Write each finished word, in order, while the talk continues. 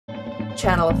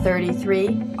channel 33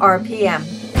 RPM.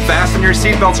 Fasten your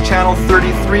seatbelts, channel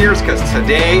 33ers, because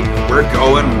today we're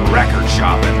going record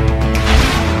shopping.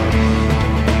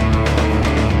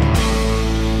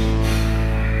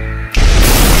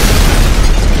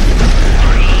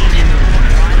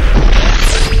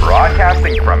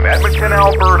 Broadcasting from Edmonton,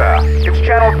 Alberta, it's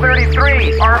channel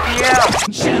 33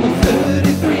 RPM. Channel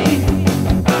 33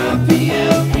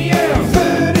 RPM, yeah.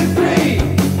 33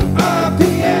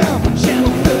 RPM.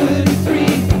 Channel 33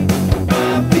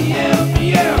 RPM,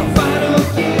 yeah.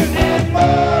 Final gear and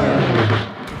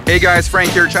more. Hey guys,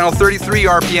 Frank here, channel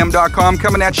 33rpm.com,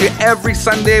 coming at you every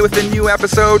Sunday with a new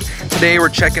episode. Today we're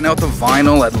checking out the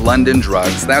vinyl at London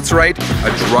Drugs. That's right,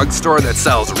 a drugstore that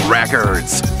sells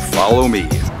records. Follow me.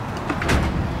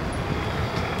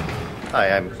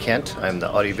 Hi, I'm Kent. I'm the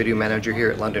audio video manager here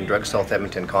at London Drugs, South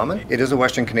Edmonton Common. It is a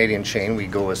Western Canadian chain. We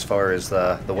go as far as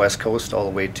the West Coast all the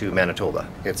way to Manitoba.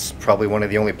 It's probably one of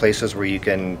the only places where you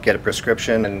can get a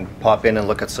prescription and pop in and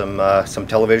look at some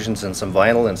televisions and some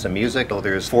vinyl and some music. So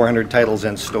there's 400 titles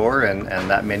in store and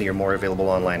that many are more available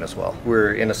online as well.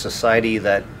 We're in a society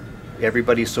that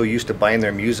everybody's so used to buying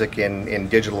their music in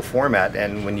digital format,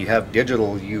 and when you have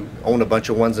digital, you own a bunch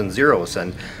of ones and zeros.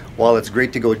 And while it's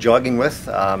great to go jogging with,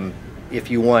 if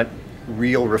you want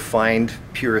real, refined,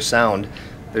 pure sound,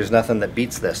 there's nothing that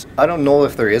beats this. I don't know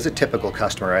if there is a typical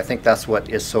customer. I think that's what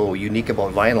is so unique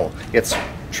about vinyl. It's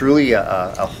truly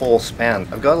a whole span.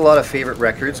 I've got a lot of favorite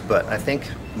records, but I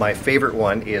think my favorite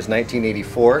one is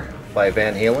 1984 by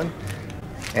Van Halen.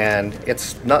 And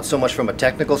it's not so much from a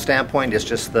technical standpoint, it's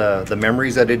just the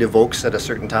memories that it evokes at a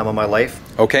certain time of my life.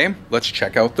 Okay, let's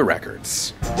check out the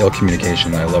records. Ill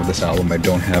Communication, I love this album. I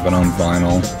don't have it on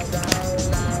vinyl.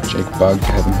 Jake Bugg,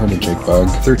 I haven't heard of Jake Bugg.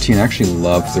 13, I actually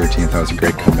love 13. That was a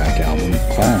great comeback album.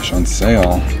 Clash on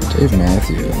sale. Dave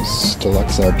Matthews,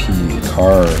 Deluxe LP,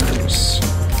 Cars,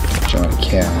 Johnny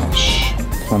Cash,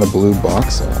 kind of blue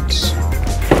box set.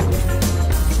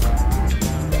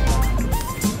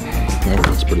 That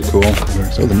looks pretty cool.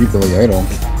 So the new Billy Idol.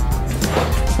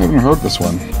 I haven't heard this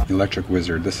one. Electric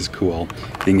Wizard, this is cool.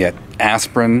 You can get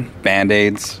aspirin,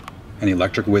 Band-Aids, and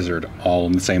Electric Wizard all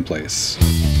in the same place.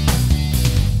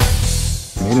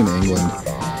 Made in England.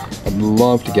 I'd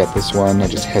love to get this one. I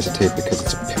just hesitate because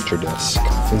it's a picture disc.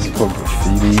 Physical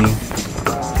Graffiti.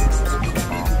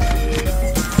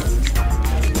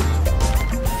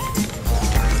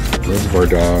 Reservoir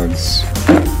Dogs.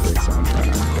 Great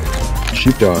soundtrack.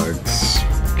 Sheepdogs.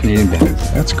 Canadian band.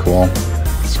 That's cool.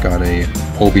 It's got a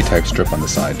Obi type strip on the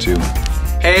side too.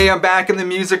 Hey, I'm back in the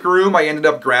music room. I ended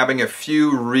up grabbing a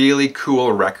few really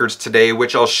cool records today,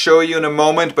 which I'll show you in a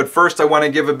moment. But first, I want to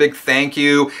give a big thank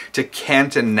you to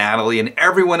Kent and Natalie and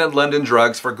everyone at London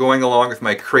Drugs for going along with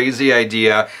my crazy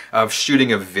idea of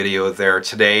shooting a video there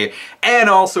today, and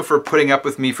also for putting up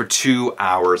with me for 2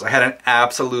 hours. I had an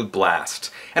absolute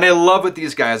blast. And I love what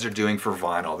these guys are doing for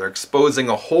vinyl. They're exposing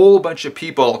a whole bunch of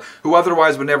people who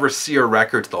otherwise would never see a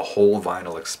record to the whole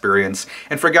vinyl experience.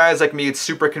 And for guys like me, it's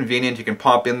super convenient. You can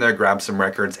pop in there, grab some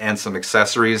records and some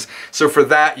accessories. So for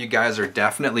that, you guys are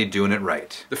definitely doing it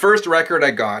right. The first record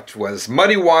I got was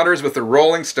Muddy Waters with the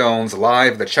Rolling Stones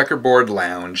live at the Checkerboard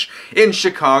Lounge in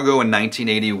Chicago in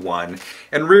 1981.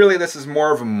 And really, this is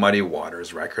more of a Muddy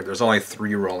Waters record. There's only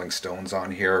 3 Rolling Stones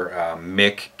on here,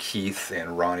 Mick, Keith,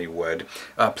 and Ronnie Wood,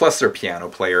 plus their piano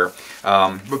player.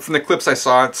 But from the clips I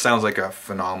saw, it sounds like a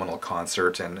phenomenal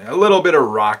concert and a little bit of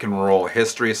rock and roll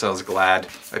history, so I was glad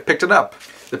I picked it up.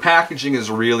 The packaging is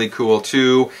really cool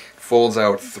too. It folds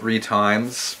out 3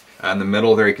 times. In the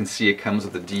middle there you can see it comes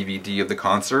with a DVD of the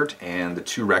concert, and the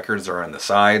 2 records are on the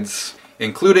sides,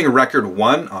 including record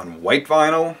 1 on white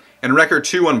vinyl and record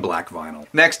 2 on black vinyl.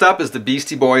 Next up is the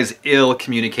Beastie Boys' Ill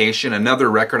Communication, another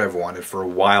record I've wanted for a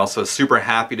while, so super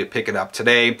happy to pick it up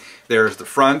today. There's the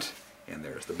front and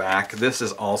there's the back. This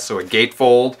is also a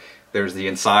gatefold. There's the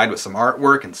inside with some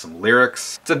artwork and some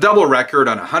lyrics. It's a double record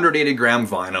on 180 gram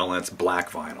vinyl, and it's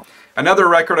black vinyl. Another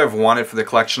record I've wanted for the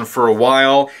collection for a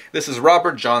while. This is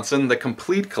Robert Johnson, The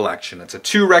Complete Collection. It's a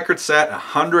 2-record set,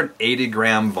 180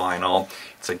 gram vinyl.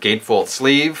 It's a gatefold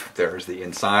sleeve. There's the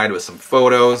inside with some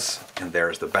photos, and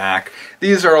there's the back.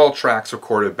 These are all tracks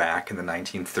recorded back in the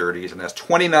 1930s, and has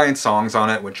 29 songs on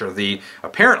it, which are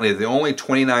apparently the only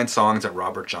 29 songs that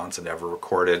Robert Johnson ever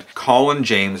recorded. Colin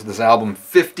James, this album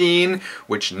 15,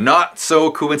 which not so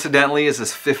coincidentally is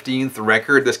his 15th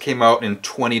record. This came out in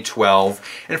 2012.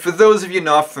 And for those of you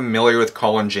not familiar with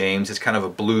Colin James, he's kind of a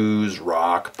blues,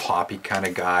 rock, poppy kind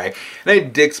of guy. And I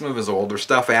dig some of his older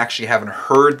stuff. I actually haven't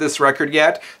heard this record yet,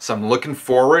 yet, so I'm looking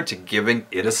forward to giving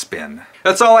it a spin.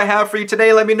 That's all I have for you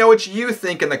today. Let me know what you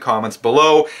think in the comments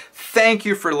below. Thank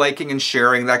you for liking and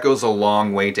sharing. That goes a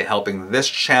long way to helping this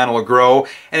channel grow.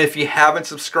 And if you haven't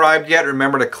subscribed yet,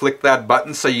 remember to click that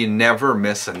button so you never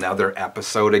miss another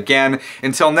episode again.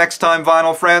 Until next time,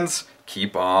 vinyl friends,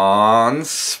 keep on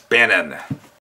spinning.